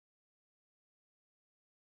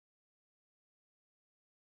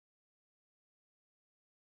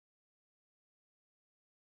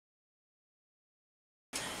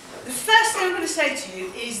the first thing I'm going to say to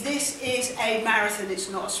you is this is a marathon, it's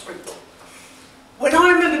not a sprint. When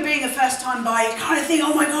I remember being a first-time buyer, you kind of think,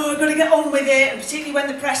 oh my God, I've got to get on with it, and particularly when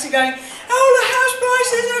the press are going, oh, the house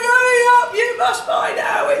prices are going up, you must buy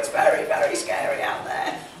now, it's very, very scary out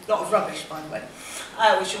there. A lot of rubbish, by the way,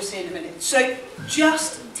 which you'll see in a minute. So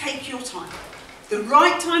just take your time. The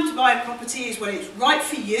right time to buy a property is when it's right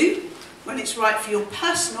for you, when it's right for your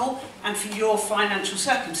personal and for your financial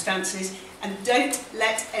circumstances, and don't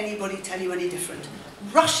let anybody tell you any different.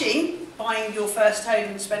 Rushing buying your first home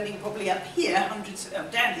and spending probably up here,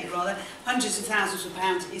 down here rather, hundreds of thousands of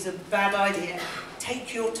pounds is a bad idea.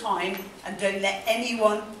 Take your time and don't let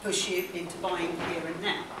anyone push you into buying here and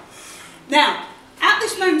now. Now, at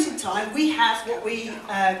this moment in time, we have what we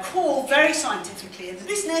call very scientifically in the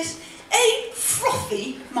business, a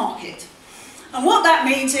frothy market. And what that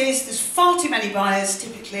means is there's far too many buyers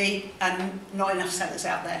typically and not enough sellers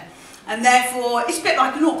out there. And therefore, it's a bit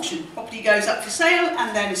like an auction. Property goes up for sale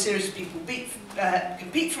and then a series of people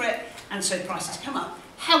compete for it, and so prices come up.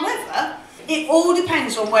 However, it all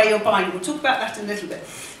depends on where you're buying. We'll talk about that in a little bit.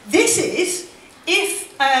 This is,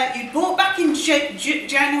 if you bought back in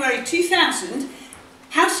January 2000,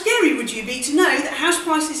 how scary would you be to know that house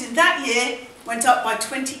prices in that year went up by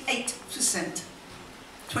 28%.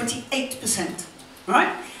 28%,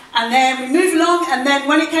 right? And then we move along, and then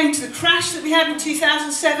when it came to the crash that we had in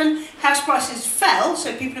 2007, house prices fell.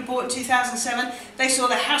 So people who bought in 2007, they saw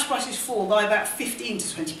their house prices fall by about 15 to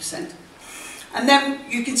 20%. And then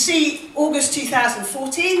you can see August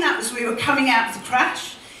 2014, that was we were coming out of the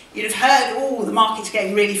crash. You'd have heard, oh, the market's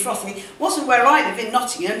getting really frothy. It wasn't where I live in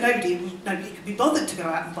Nottingham. Nobody could be bothered to go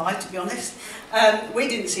out and buy, to be honest. We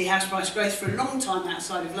didn't see house price growth for a long time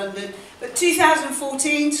outside of London. But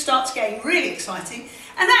 2014 starts getting really exciting.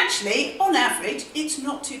 And actually, on average, it's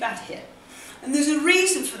not too bad here. And there's a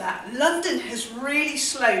reason for that. London has really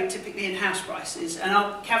slowed typically in house prices. And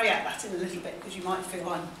I'll caveat that in a little bit because you might feel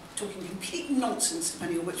I'm talking complete nonsense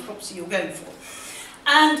depending on which property you're going for.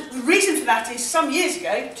 And the reason for that is some years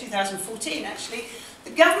ago, 2014 actually, the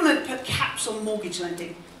government put caps on mortgage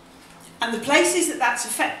lending. And the places that that's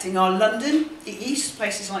affecting are London, the east,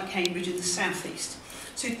 places like Cambridge, and the southeast.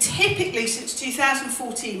 So typically since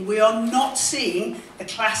 2014, we are not seeing the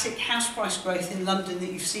classic house price growth in London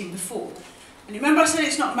that you've seen before. And remember I said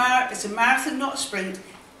it's a marathon, not a sprint.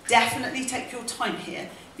 Definitely take your time here,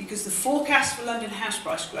 because the forecasts for London house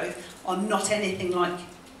price growth are not anything like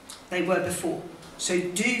they were before. So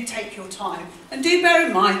do take your time, and do bear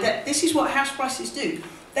in mind that this is what house prices do.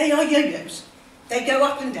 They are yo-yos. They go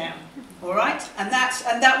up and down, all right? And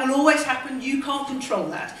that will always happen. You can't control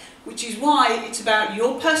that, which is why it's about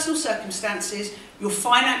your personal circumstances, your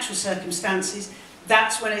financial circumstances.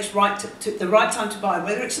 That's when it's the right time to buy.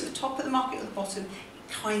 Whether it's at the top of the market or the bottom,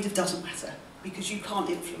 it kind of doesn't matter, because you can't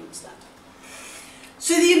influence that.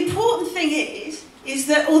 So the important thing is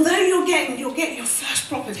that although you're getting your first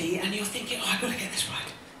property and you're thinking, oh, I've got to get this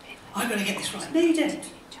right. I've got to get this right. No, you don't.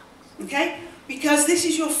 Okay? Because this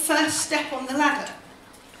is your first step on the ladder.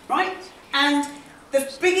 Right? And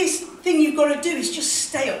the biggest thing you've got to do is just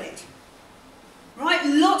stay on it. Right?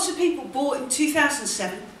 Lots of people bought in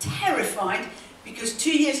 2007, terrified, because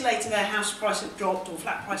 2 years later their house price had dropped, or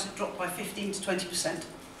flat price had dropped by 15 to 20%.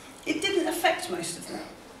 It didn't affect most of them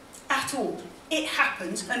at all. It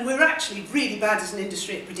happens, and we're actually really bad as an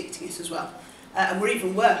industry at predicting it as well. And we're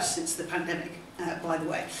even worse since the pandemic, by the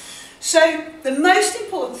way. So the most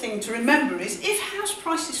important thing to remember is if house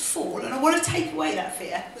prices fall, and I want to take away that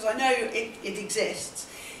fear, because I know it exists,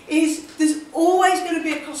 is there's always going to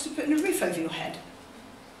be a cost of putting a roof over your head.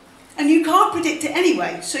 And you can't predict it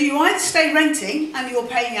anyway. So you either stay renting and you're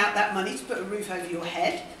paying out that money to put a roof over your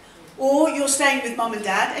head, or you're staying with mum and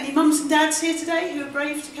dad. Any mums and dads here today who are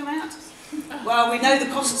brave to come out? Well, we know the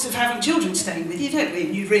costs of having children staying with you, don't we?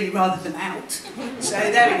 And you'd really rather them out. So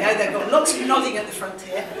there we go, they've got lots of nodding at the front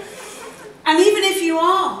here. And even if you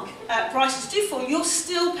are, prices do fall, you're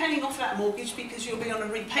still paying off that mortgage because you'll be on a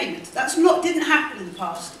repayment. Didn't happen in the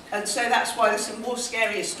past. And so that's why there's some more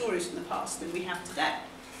scarier stories in the past than we have today.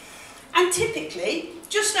 And typically,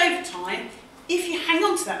 just over time, if you hang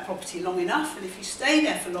on to that property long enough, and if you stay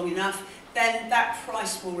there for long enough, then that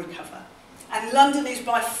price will recover. And London is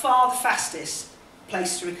by far the fastest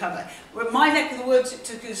place to recover. Well, in my neck of the woods, it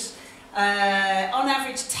took us, on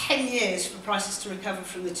average, 10 years for prices to recover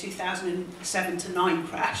from the 2007 to 9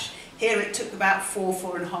 crash. Here it took about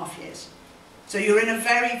 4.5 years. So you're in a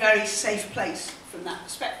very, very safe place from that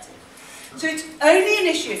perspective. So it's only an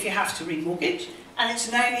issue if you have to remortgage, and it's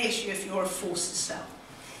an only issue if you're forced to sell.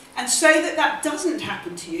 And so that doesn't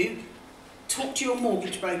happen to you, talk to your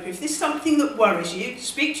mortgage broker. If this is something that worries you,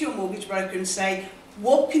 speak to your mortgage broker and say,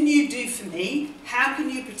 What can you do for me? How can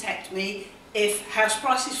you protect me if house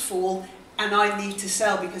prices fall and I need to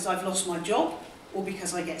sell because I've lost my job or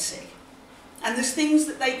because I get sick? And there's things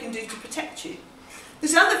that they can do to protect you.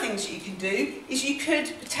 There's other things that you can do, is you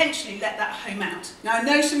could potentially let that home out. Now I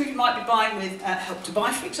know some of you might be buying with Help to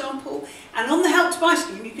Buy, for example, and on the Help to Buy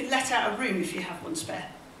scheme you can let out a room if you have one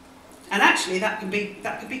spare. And actually that could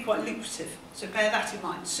be quite lucrative, so bear that in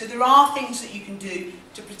mind. So there are things that you can do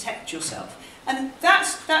to protect yourself. And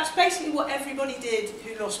that's basically what everybody did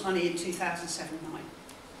who lost money in 2007-9.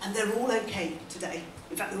 And they're all okay today.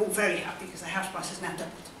 In fact, they're all very happy because their house price has now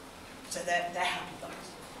doubled. So they're happy guys.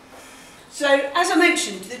 So as I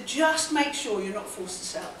mentioned, just make sure you're not forced to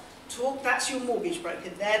sell. That's your mortgage broker.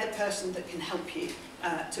 They're the person that can help you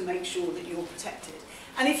to make sure that you're protected.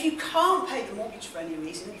 And if you can't pay the mortgage for any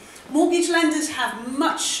reason, mortgage lenders have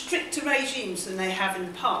much stricter regimes than they have in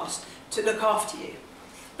the past to look after you.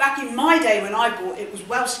 Back in my day when I bought, it was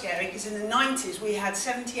well scary because in the 90s we had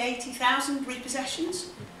 80,000 repossessions.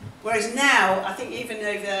 Whereas now, I think even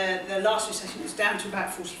over the last recession, it was down to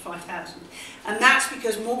about 45,000. And that's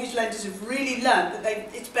because mortgage lenders have really learned that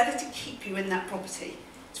it's better to keep you in that property.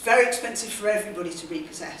 It's very expensive for everybody to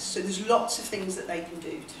repossess. So there's lots of things that they can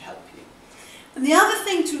do to help you. And the other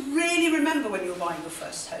thing to really remember when you're buying your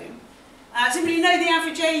first home, does anybody know the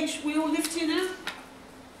average age we all live to now?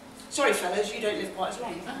 Sorry fellas, you don't live quite as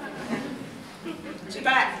long. So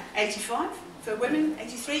about 85 for women,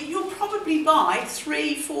 83. You'll probably buy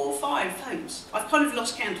 3, 4, 5 homes. I've kind of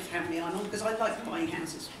lost count of how many I'm on because I like buying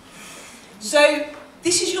houses. So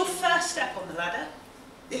this is your first step on the ladder.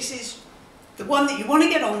 This is the one that you want to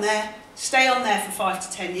get on there, stay on there for 5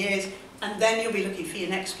 to 10 years, and then you'll be looking for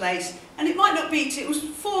your next place. And it might not be, it was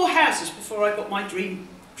 4 houses before I got my dream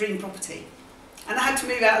property. And I had to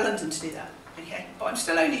move out of London to do that. Okay? But I'm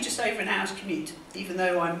still only just over an hour's commute, even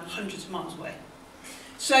though I'm hundreds of miles away.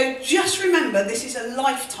 So just remember, this is a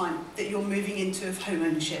lifetime that you're moving into of home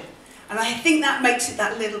ownership. And I think that makes it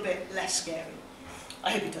that little bit less scary.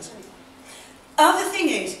 I hope it does anyway. Other thing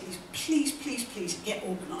is please, please, please get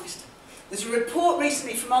organised. There's a report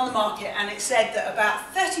recently from On the Market and it said that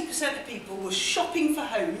about 30% of people were shopping for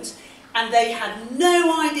homes and they had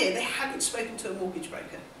no idea, they hadn't spoken to a mortgage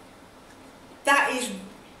broker. That is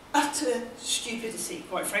utter stupidity,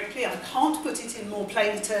 quite frankly. I can't put it in more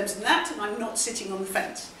plain terms than that, and I'm not sitting on the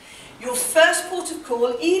fence. Your first port of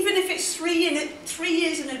call, even if it's 3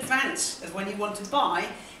 years in advance of when you want to buy,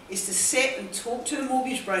 is to sit and talk to a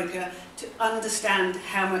mortgage broker to understand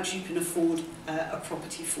how much you can afford a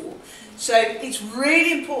property for. So it's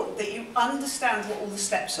really important that you understand what all the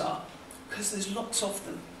steps are, because there's lots of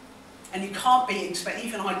them. And you can't be expecting,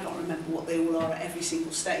 even I can't remember what they all are at every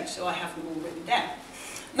single stage, so I have them all written down.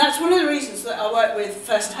 And that's one of the reasons that I work with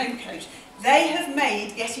FirstHomeCoach. They have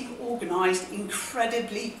made getting organised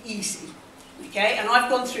incredibly easy. Okay? And I've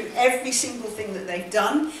gone through every single thing that they've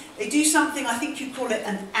done. They do something, I think you call it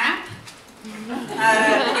an app,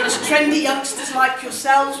 which trendy youngsters like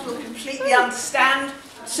yourselves will completely understand.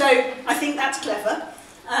 So I think that's clever.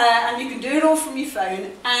 And you can do it all from your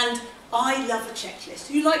phone. And I love a checklist.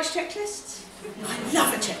 Who likes checklists? I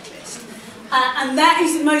love a checklist. And that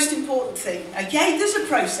is the most important thing. Okay, there's a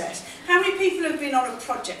process. How many people have been on a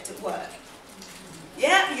project at work?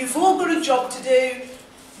 Yeah, you've all got a job to do.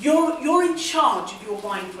 You're in charge of your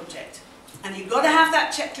buying project. And you've got to have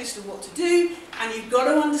that checklist of what to do, and you've got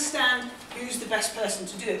to understand who's the best person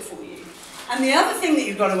to do it for you. And the other thing that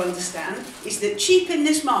you've got to understand is that cheap in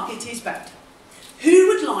this market is bad. Who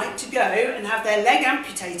would like to go and have their leg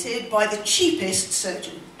amputated by the cheapest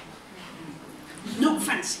surgeon? Not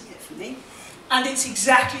fancy it for me. And it's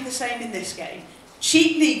exactly the same in this game.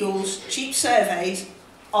 Cheap legals, cheap surveys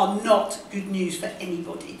are not good news for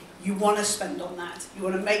anybody. You want to spend on that. You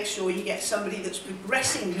want to make sure you get somebody that's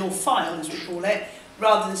progressing your file, as we call it,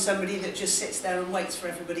 rather than somebody that just sits there and waits for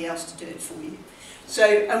everybody else to do it for you. So,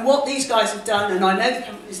 and what these guys have done, and I know the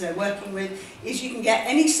companies they're working with, is you can get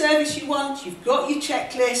any service you want, you've got your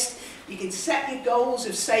checklist, you can set your goals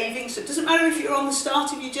of saving, so it doesn't matter if you're on the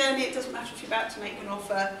start of your journey, it doesn't matter if you're about to make an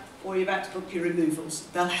offer or you're about to book your removals.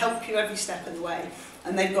 They'll help you every step of the way.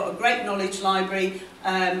 And they've got a great knowledge library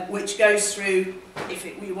which goes through if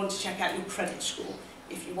you want to check out your credit score,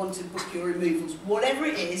 if you want to book your removals, whatever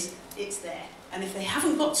it is, it's there. And if they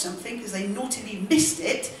haven't got something because they naughtily missed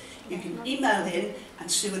it, you can email in and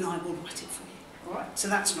Sue and I will write it for you. All right? So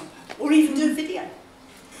that's not bad. Or even do a video.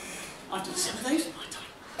 I've done some of those in my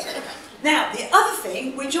time. Now, the other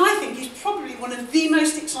thing, which I think is probably one of the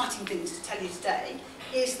most exciting things to tell you today,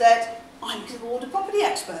 is that I'm called a property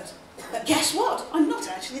expert. But guess what? I'm not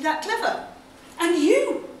actually that clever. And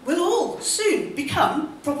you will all soon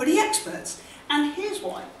become property experts. And here's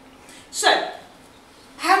why. So,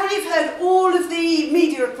 how many have heard all of the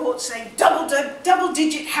media reports saying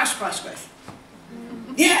double-digit house price growth?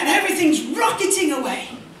 Yeah, and everything's rocketing away.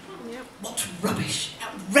 Yep. What rubbish,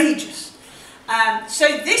 outrageous. So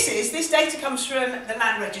this data comes from the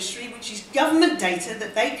Land Registry, which is government data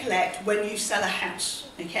that they collect when you sell a house,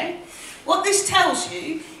 okay? What this tells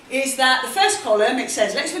you is that the first column, it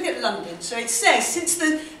says, let's look at London. So it says, since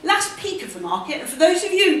the last peak of the market, and for those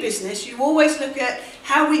of you in business, you always look at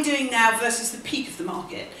how we're doing now versus the peak of the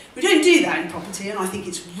market. We don't do that in property, and I think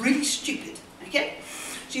it's really stupid, okay?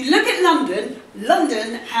 So you look at London,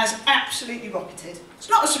 London has absolutely rocketed. It's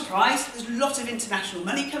not a surprise, there's a lot of international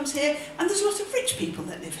money comes here, and there's a lot of rich people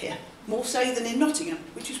that live here, more so than in Nottingham,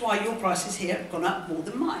 which is why your prices here have gone up more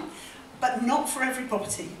than mine. But not for every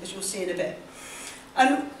property, as you'll see in a bit.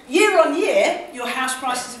 And year on year, your house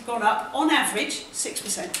prices have gone up, on average,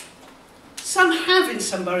 6%. Some have in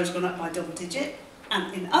some boroughs gone up by double digit,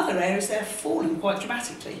 and in other areas they've fallen quite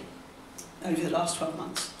dramatically over the last 12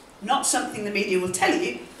 months. Not something the media will tell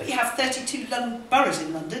you, but you have 32 boroughs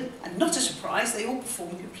in London, and not a surprise, they all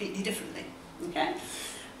perform completely differently. Okay?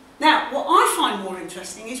 Now, what I find more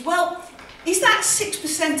interesting is, well, is that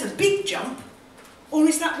 6% a big jump, or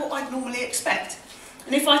is that what I'd normally expect?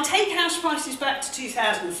 And if I take house prices back to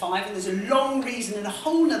 2005, and there's a long reason and a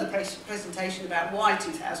whole other presentation about why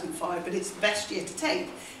 2005, but it's the best year to take.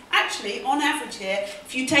 Actually, on average here,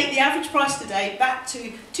 if you take the average price today back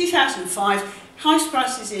to 2005, house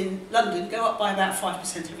prices in London go up by about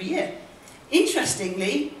 5% every year.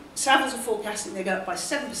 Interestingly, Savills are forecasting they go up by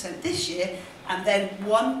 7% this year, and then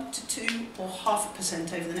 1 to 2 or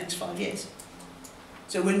 0.5% over the next 5 years.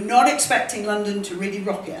 So we're not expecting London to really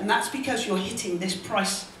rocket, and that's because you're hitting this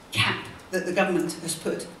price cap that the government has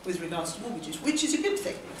put with regards to mortgages, which is a good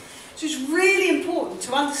thing. So it's really important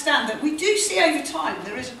to understand that we do see over time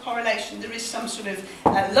there is a correlation, there is some sort of,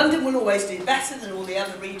 London will always do better than all the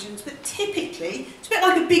other regions, but typically it's a bit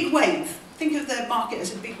like a big wave. Think of the market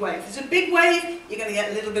as a big wave. If there's a big wave, you're going to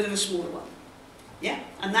get a little bit of a smaller one. Yeah,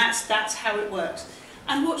 and that's how it works.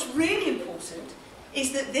 And what's really important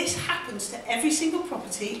is that this happens to every single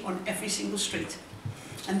property on every single street.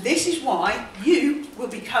 And this is why you will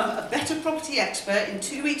become a better property expert in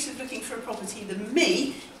 2 weeks of looking for a property than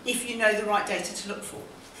me if you know the right data to look for.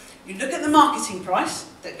 You look at the marketing price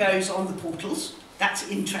that goes on the portals, that's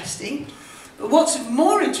interesting. But what's of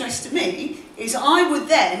more interest to me is I would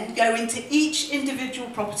then go into each individual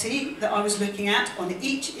property that I was looking at on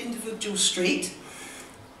each individual street.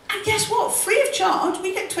 And guess what? Free of charge,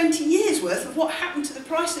 we get 20 years worth of what happened to the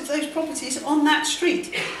price of those properties on that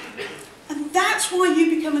street. And that's why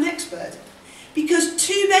you become an expert. Because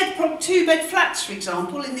two-bed flats, for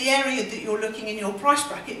example, in the area that you're looking in your price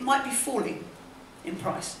bracket might be falling in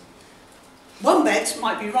price. One beds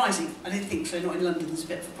might be rising. I don't think so, not in London. There's a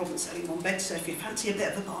bit of a problem selling one bed, so if you fancy a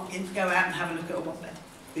bit of a bargain, go out and have a look at a one bed,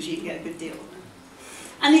 because you can get a good deal on them.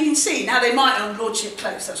 And you can see, now they might on Lordship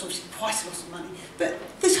Close, that's obviously quite a lot of money, but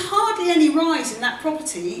there's hardly any rise in that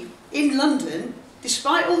property in London,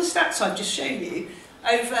 despite all the stats I've just shown you,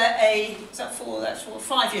 over that's for a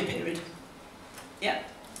 5-year period. Yeah,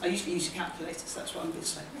 I usually use a calculator, so that's why I'm a bit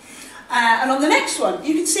slow. And on the next one,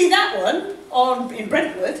 you can see that one in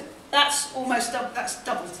Brentwood, that's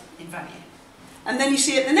doubled in value. And then you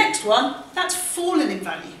see at the next one, that's fallen in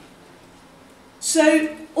value.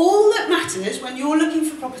 So all that matters when you're looking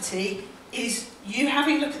for property is you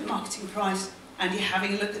having a look at the marketing price and you're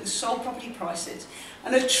having a look at the sold property prices.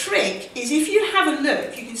 And a trick is if you have a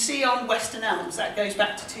look, you can see on Western Elms, that goes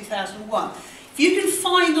back to 2001. If you can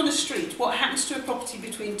find on a street what happens to a property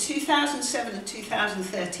between 2007 and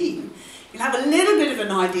 2013, you'll have a little bit of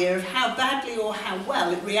an idea of how badly or how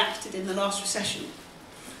well it reacted in the last recession.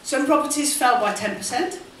 Some properties fell by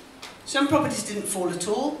 10%, some properties didn't fall at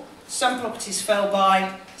all, some properties fell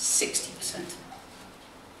by 60%.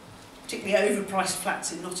 Particularly overpriced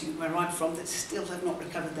flats in Nottingham, where I'm from, that still have not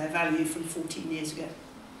recovered their value from 14 years ago.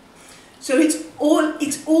 So it's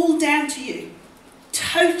all down to you.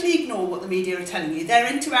 Totally ignore what the media are telling you. They're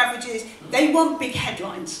into averages, they want big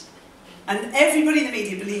headlines. And everybody in the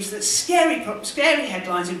media believes that scary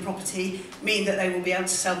headlines in property mean that they will be able to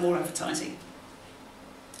sell more advertising.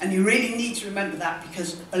 And you really need to remember that,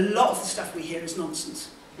 because a lot of the stuff we hear is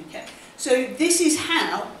nonsense. Okay? So this is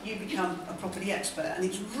how you become a property expert, and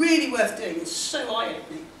it's really worth doing. It's so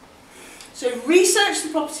eye-opening. So research the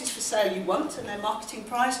properties for sale you want and their marketing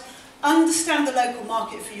price. Understand the local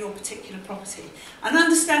market for your particular property. And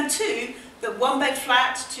understand too that 1-bed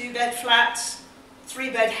flats, 2-bed flats,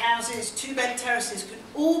 3-bed houses, 2-bed terraces could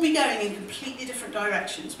all be going in completely different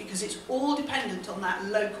directions, because it's all dependent on that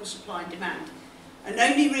local supply and demand. And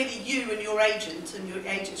only really you and your agent and your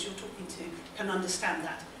agents you're talking to can understand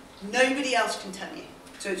that. Nobody else can tell you.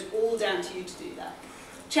 So it's all down to you to do that.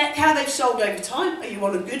 Check how they've sold over time. Are you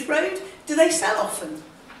on a good road? Do they sell often?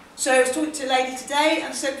 So I was talking to a lady today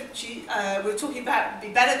and said we were talking about it'd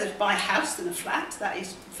be better to buy a house than a flat. That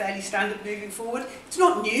is fairly standard moving forward. It's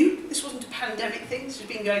not new. This wasn't a pandemic thing. This has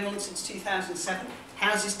been going on since 2007.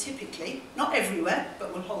 Houses typically, not everywhere,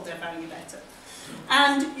 but will hold their value better.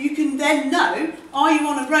 And you can then know, are you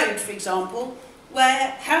on a road, for example,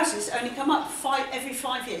 where houses only come up every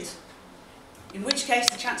 5 years? In which case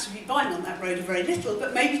the chance of you buying on that road are very little,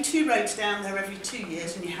 but maybe 2 roads down there every 2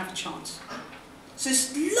 years and you have a chance. So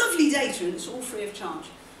it's lovely data and it's all free of charge.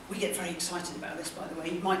 We get very excited about this, by the way.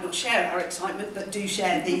 You might not share our excitement, but do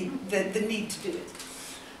share the need to do it.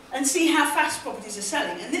 And see how fast properties are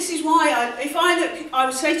selling. And this is why, I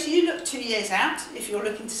would say to you, look 2 years out, if you're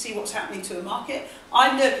looking to see what's happening to a market.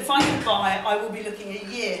 If I'm going to buy, I will be looking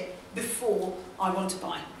a year before I want to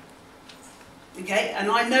buy. Okay?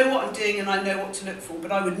 And I know what I'm doing and I know what to look for,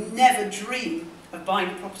 but I would never dream of buying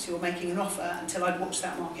a property or making an offer until I'd watched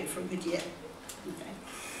that market for a good year.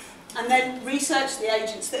 Okay. And then research the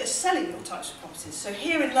agents that are selling your types of properties. So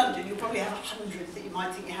here in London, you'll probably have 100 that you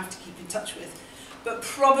might think you have to keep in touch with. But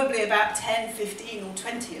probably about 10, 15 or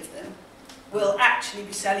 20 of them will actually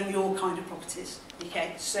be selling your kind of properties.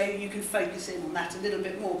 Okay, so you can focus in on that a little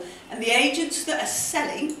bit more. And the agents that are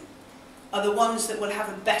selling are the ones that will have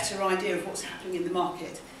a better idea of what's happening in the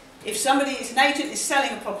market. If somebody is an agent is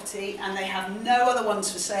selling a property and they have no other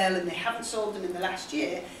ones for sale and they haven't sold them in the last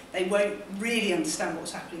year, they won't really understand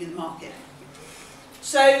what's happening in the market.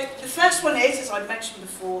 So the first one is, as I mentioned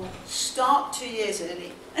before, start 2 years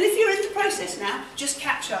early. And if you're in the process now, just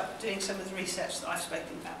catch up doing some of the research that I've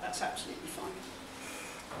spoken about. That's absolutely fine.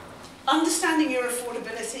 Understanding your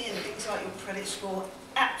affordability and things like your credit score,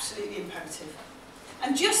 absolutely imperative.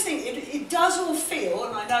 And just think, it does all feel,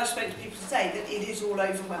 and I know I've spoken to people today, that it is all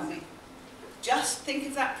overwhelming. Just think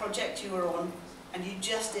of that project you were on, and you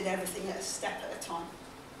just did everything at a step at a time.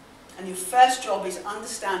 And your first job is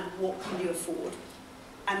understand what can you afford,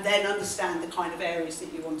 and then understand the kind of areas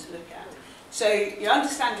that you want to look at. So you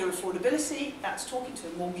understand your affordability, that's talking to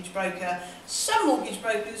a mortgage broker. Some mortgage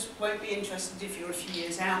brokers won't be interested if you're a few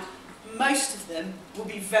years out. Most of them will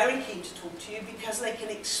be very keen to talk to you because they can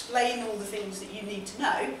explain all the things that you need to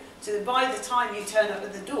know, so that by the time you turn up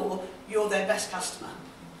at the door, you're their best customer.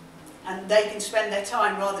 And they can spend their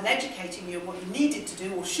time, rather than educating you on what you needed to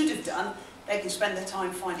do or should have done, they can spend their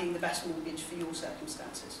time finding the best mortgage for your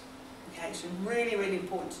circumstances. Okay, so really, really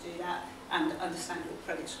important to do that and understand your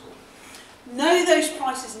credit score. Know those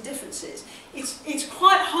prices and differences. It's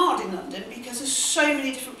quite hard in London because there's so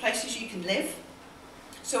many different places you can live.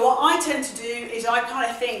 So what I tend to do is I kind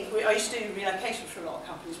of think, I used to do relocation for a lot of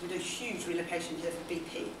companies. We do huge relocation here for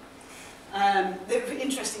BP.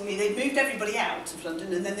 Interestingly, they moved everybody out of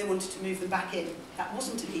London and then they wanted to move them back in. That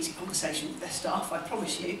wasn't an easy conversation with their staff, I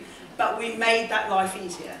promise you, but we made that life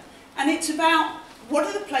easier. And it's about, what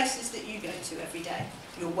are the places that you go to every day?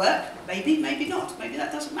 Your work? Maybe, maybe not. Maybe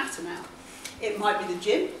that doesn't matter now. It might be the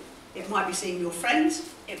gym, it might be seeing your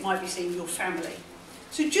friends, it might be seeing your family.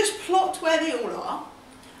 So just plot where they all are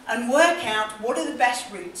and work out what are the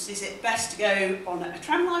best routes. Is it best to go on a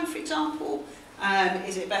tram line, for example?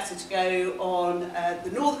 Is it better to go on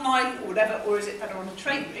the Northern Line or whatever, or is it better on a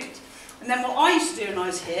train route? And then what I used to do when I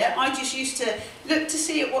was here, I just used to look to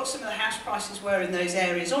see at what some of the house prices were in those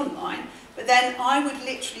areas online, but then I would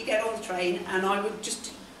literally get on the train and I would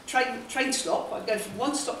just train stop. I'd go from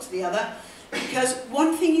one stop to the other, because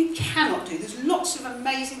one thing you cannot do, there's lots of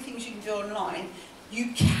amazing things you can do online,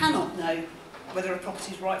 you cannot know whether a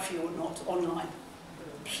property is right for you or not online.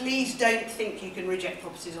 Please don't think you can reject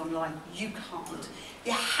properties online. You can't.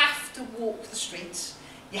 You have to walk the streets.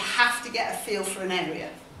 You have to get a feel for an area.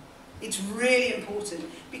 It's really important,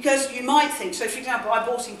 because you might think, so for example, I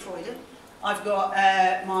bought in Croydon. I've got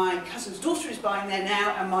my cousin's daughter is buying there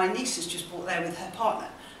now, and my niece has just bought there with her partner.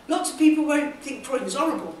 Lots of people won't think Croydon's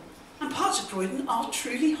horrible, and parts of Croydon are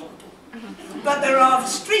truly horrible. But there are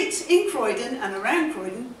streets in Croydon and around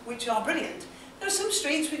Croydon which are brilliant. There are some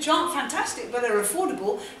streets which aren't fantastic, but they're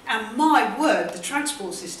affordable, and my word, the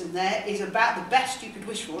transport system there is about the best you could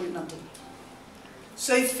wish for in London.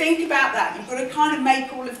 So think about that. You've got to kind of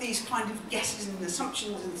make all of these kind of guesses and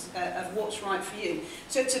assumptions of what's right for you.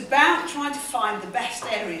 So it's about trying to find the best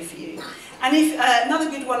area for you. And if another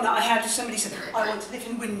good one that I had was somebody said, I want to live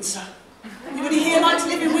in Windsor. Anybody here like to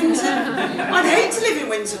live in Windsor? I'd hate to live in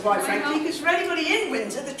Windsor, quite frankly, because for anybody in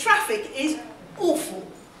Windsor, the traffic is awful.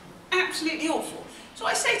 Absolutely awful. So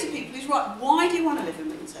I say to people, is right, why do you want to live in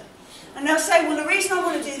Windsor? And they'll say, well, the reason I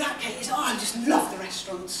want to do that, Kate, is I just love the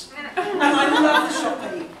restaurants. And I love the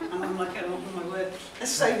shopping. And I'm like, oh my word,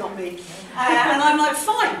 that's so not me. And I'm like,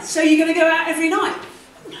 fine, so you're going to go out every night?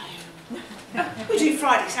 No. We do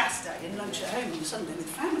Friday, Saturday, and lunch at home on Sunday with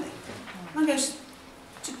the family. And I goes,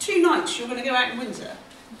 to 2 nights you're going to go out in Windsor,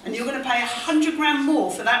 and you're going to pay 100 grand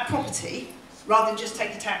more for that property, rather than just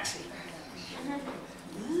take a taxi.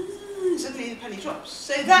 Suddenly the penny drops.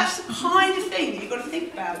 So that's the kind of thing that you've got to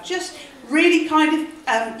think about. Just really kind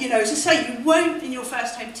of, you know, as I say, you won't in your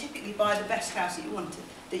first home typically buy the best house that you want.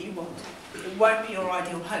 It won't be your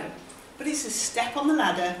ideal home. But it's a step on the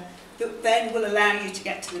ladder that then will allow you to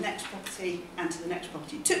get to the next property and to the next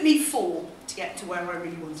property. It took me 4 to get to where I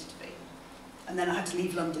really wanted to be. And then I had to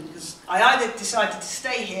leave London because I either decided to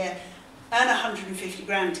stay here, earn 150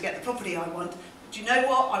 grand to get the property I want, but do you know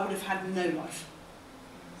what? I would have had no life.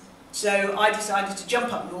 So I decided to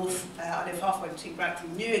jump up north. I live halfway between Bradford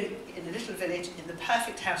and Newark in a little village in the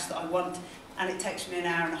perfect house that I want, and it takes me an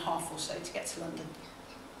hour and a half or so to get to London.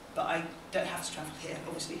 But I don't have to travel here.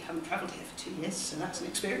 Obviously, I haven't travelled here for 2 years, so that's an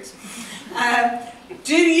experience.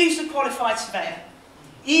 Do use a qualified surveyor,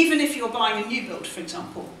 even if you're buying a new build, for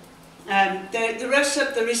example.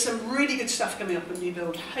 There is some really good stuff coming up on new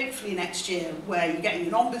build, hopefully next year, where you're getting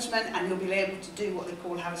an ombudsman and you'll be able to do what they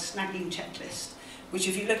call have a snagging checklist, which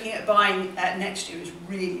if you're looking at buying next year is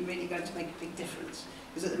really, really going to make a big difference.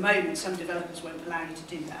 Because at the moment, some developers won't allow you to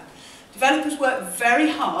do that. Developers work very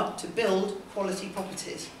hard to build quality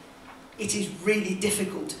properties. It is really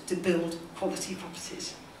difficult to build quality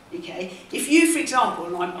properties. Okay? If you, for example,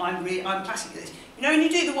 and I'm classic at this, you know when you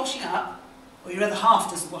do the washing up, or your other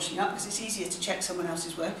half does the washing up, because it's easier to check someone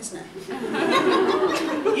else's work, isn't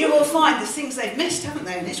it? You will find there's things they've missed, haven't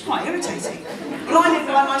they? And it's quite irritating. Well, I live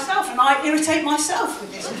by myself, and I irritate myself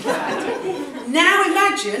with this. Now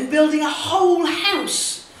imagine building a whole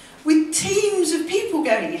house with teams of people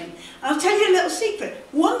going in. And I'll tell you a little secret.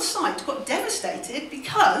 One site got devastated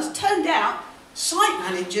because, turned out, site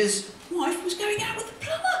manager's wife was going out with the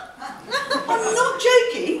plumber. I'm not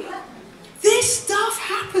joking. This stuff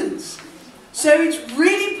happens. So it's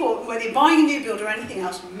really important, whether you're buying a new build or anything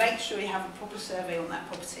else, make sure you have a proper survey on that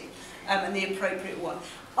property and the appropriate one.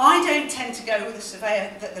 I don't tend to go with a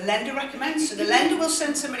surveyor that the lender recommends, so the lender will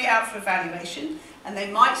send somebody out for evaluation, and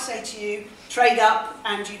they might say to you, trade up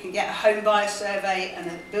and you can get a home buyer survey and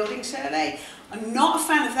a building survey. I'm not a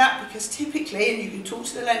fan of that because typically, and you can talk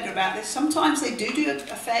to the lender about this, sometimes they do a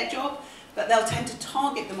fair job, but they'll tend to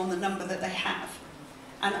target them on the number that they have.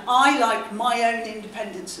 And I like my own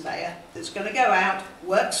independent surveyor that's going to go out,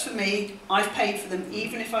 works for me, I've paid for them,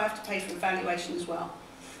 even if I have to pay for evaluation as well.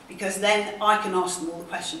 Because then I can ask them all the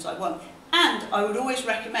questions I want. And I would always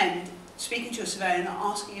recommend speaking to a surveyor and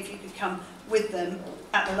asking if you could come with them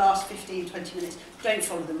at the last 15, 20 minutes. Don't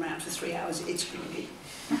follow them around for 3 hours, it's creepy.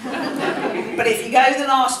 But if you go the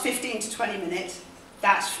last 15 to 20 minutes,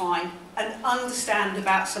 that's fine. And understand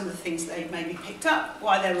about some of the things they've maybe picked up,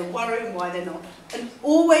 why they're worrying, why they're not. And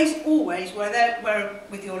always, where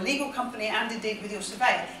with your legal company and indeed with your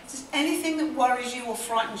surveyor, if there's anything that worries you or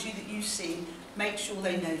frightens you that you've seen, make sure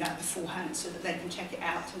they know that beforehand so that they can check it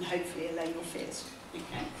out and hopefully allay your fears.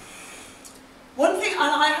 Okay. One thing, and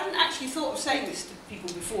I hadn't actually thought of saying this to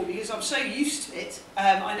people before because I'm so used to it,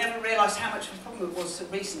 I never realised how much of a problem it was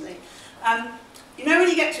until recently. You know when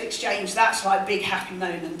you get to exchange, that's like a big happy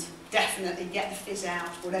moment. Definitely get the fizz out,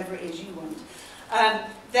 whatever it is you want.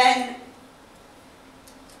 Then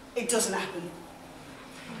it doesn't happen.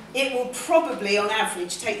 It will probably, on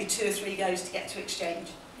average, take you 2 or 3 goes to get to exchange.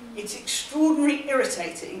 It's extraordinarily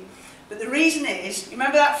irritating, but the reason is, you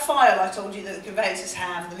remember that file I told you that the conveyancers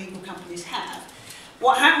have, the legal companies have?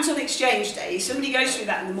 What happens on exchange day, somebody goes through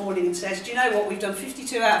that in the morning and says, do you know what, we've done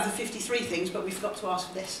 52 out of the 53 things, but we forgot to ask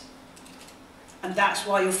for this. And that's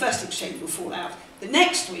why your first exchange will fall out. The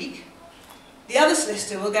next week, the other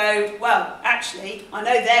solicitor will go, well, actually, I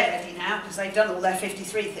know they're ready now because they've done all their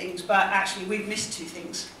 53 things, but actually we've missed 2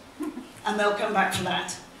 things. And they'll come back for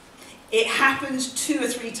that. It happens 2 or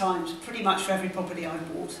 3 times, pretty much for every property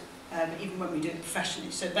I've bought, even when we do it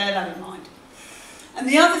professionally, so bear that in mind. And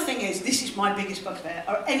the other thing is, this is my biggest bugbear,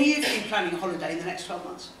 are any of you planning a holiday in the next 12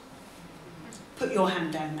 months? Put your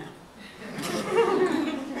hand down now.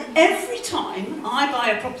 Every time I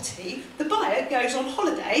buy a property, the buyer goes on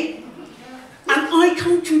holiday and I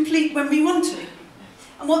can't complete when we want to.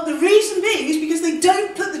 And what the reason being is because they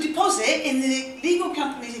don't put the deposit in the legal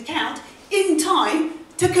company's account in time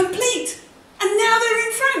to complete. And now they're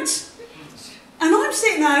in France. And I'm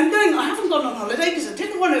sitting there and going, I haven't gone on holiday because I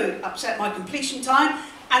didn't want to upset my completion time,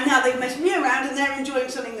 and now they've messed me around and they're enjoying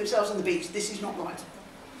something themselves on the beach. This is not right.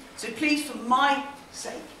 So please, for my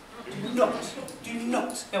sake, Do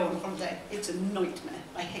not go on holiday. It's a nightmare.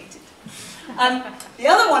 I hate it. The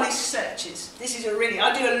other one is searches. This is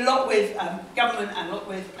I do a lot with government and a lot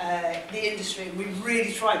with the industry, and we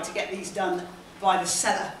really try to get these done by the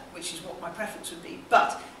seller, which is what my preference would be.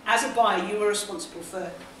 But as a buyer, you are responsible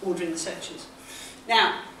for ordering the searches.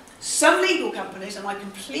 Now, some legal companies, and I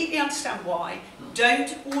completely understand why,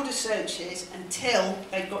 don't order searches until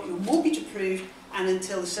they've got your mortgage approved and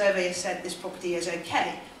until the surveyor said this property is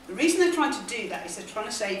okay. The reason they're trying to do that is they're trying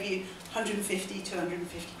to save you 150 to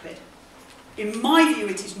 250 quid. In my view,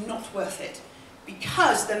 it is not worth it,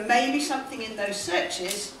 because there may be something in those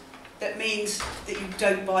searches that means that you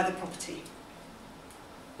don't buy the property.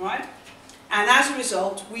 Right? And as a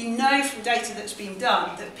result, we know from data that's been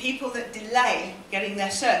done that people that delay getting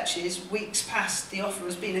their searches weeks past the offer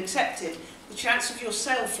has been accepted, the chance of your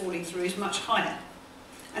sale falling through is much higher.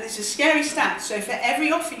 And it's a scary stat. So for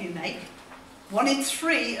every offer you make, 1 in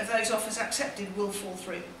 3 of those offers accepted will fall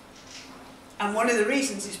through. And one of the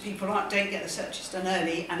reasons is people don't get the searches done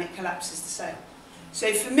early, and it collapses the sale.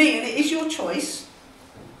 So for me, and it is your choice,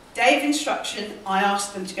 day of instruction, I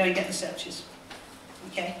ask them to go and get the searches.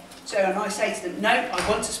 Okay? So, and I say to them, no, I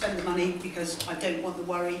want to spend the money because I don't want the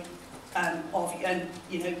worry of,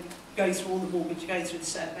 going through all the mortgage, going through the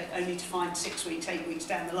survey, only to find 6 weeks, 8 weeks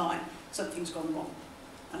down the line, something's gone wrong.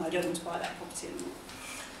 And I don't want to buy that property anymore.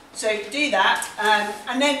 So do that.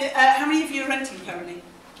 And then, how many of you are renting currently?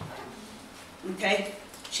 Okay,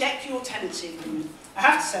 check your tenancy agreement. I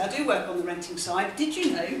have to say, I do work on the renting side. Did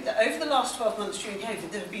you know that over the last 12 months during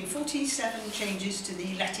COVID, there have been 47 changes to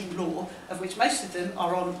the letting law, of which most of them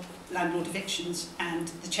are on landlord evictions and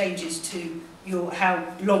the changes to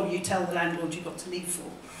how long you tell the landlord you've got to leave for.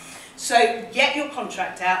 So get your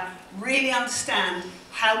contract out, really understand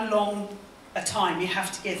how long a time you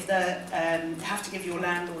have to give your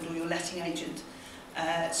landlord or your letting agent.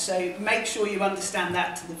 So make sure you understand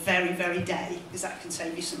that to the very, very day, because that can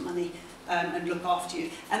save you some money and look after you.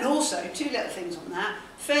 And also, 2 little things on that.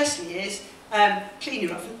 Firstly is, clean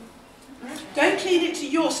your oven. Don't clean it to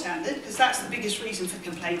your standard, because that's the biggest reason for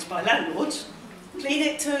complaints by landlords. Clean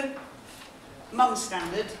it to mum's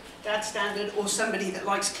standard, dad's standard, or somebody that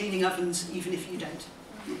likes cleaning ovens, even if you don't.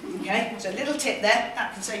 Okay, so a little tip there,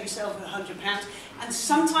 that can save yourself £100. And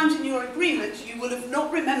sometimes in your agreement, you will have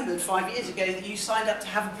not remembered 5 years ago that you signed up to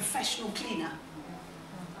have a professional cleaner,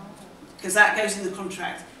 because that goes in the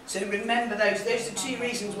contract. So remember those. Those are 2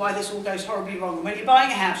 reasons why this all goes horribly wrong. And when you're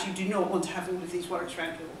buying a house, you do not want to have all of these worries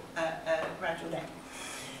around your neck.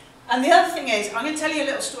 And the other thing is, I'm going to tell you a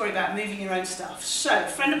little story about moving your own stuff. So, a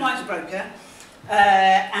friend of mine's a broker,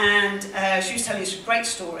 and she was telling us a great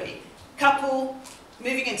story. Couple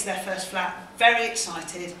moving into their first flat, very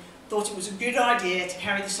excited, thought it was a good idea to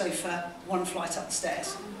carry the sofa 1 flight up the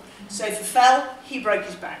stairs. Sofa fell, he broke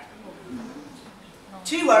his back.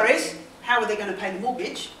 2 worries: how were they going to pay the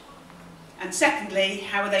mortgage? And secondly,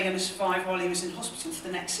 how are they going to survive while he was in hospital for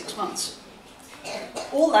the next 6 months?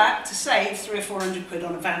 All that to save 300 or 400 quid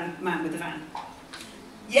on a man with a van.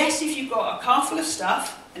 Yes, if you've got a car full of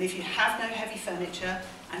stuff, and if you have no heavy furniture,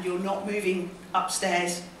 and you're not moving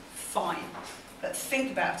upstairs, fine. But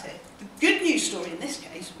think about it. The good news story in this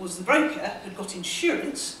case was the broker had got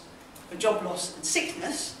insurance for job loss and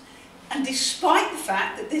sickness, and despite the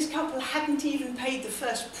fact that this couple hadn't even paid the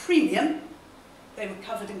first premium, they were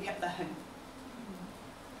covered and kept their home.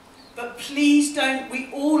 But please don't, we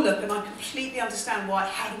all look, and I completely understand why,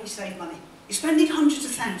 how do we save money? You're spending hundreds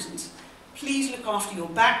of thousands. Please look after your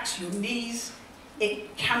backs, your knees.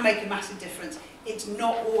 It can make a massive difference. It's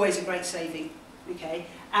not always a great saving, okay?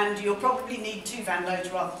 And you'll probably need 2 van loads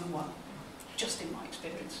rather than 1, just in my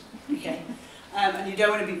experience, okay? And you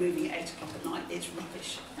don't want to be moving at 8 o'clock at night, it's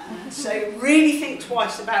rubbish. So really think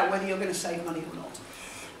twice about whether you're going to save money or not.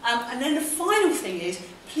 And then the final thing is,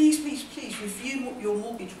 please, please, please review your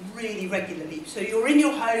mortgage really regularly. So you're in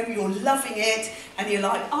your home, you're loving it, and you're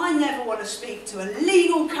like, I never want to speak to a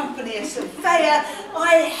legal company, a surveyor,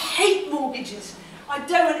 I hate mortgages, I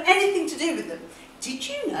don't want anything to do with them. Did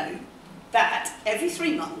you know that every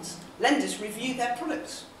 3 months, lenders review their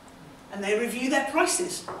products, and they review their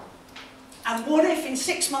prices? And what if in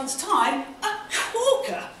 6 months' time, a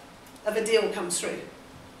corker of a deal comes through?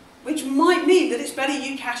 Which might mean that it's better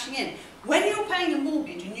you cashing in. When you're paying a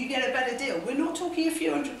mortgage and you get a better deal, we're not talking a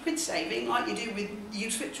few hundred quid saving like you do with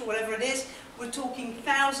Uswitch or whatever it is. We're talking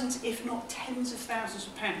thousands, if not tens of thousands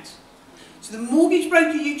of pounds. So the mortgage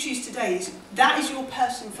broker you choose today, that is your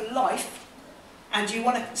person for life, and you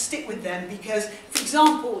want to stick with them because, for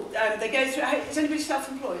example, they go through, is anybody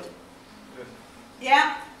self-employed?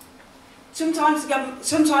 Yeah? Sometimes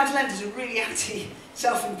lenders are really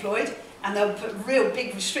anti-self-employed. and they'll put real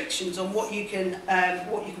big restrictions on what you can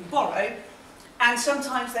borrow, and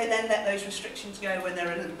sometimes they then let those restrictions go when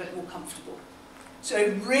they're a little bit more comfortable.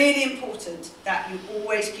 So really important that you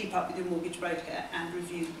always keep up with your mortgage broker and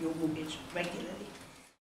review your mortgage regularly.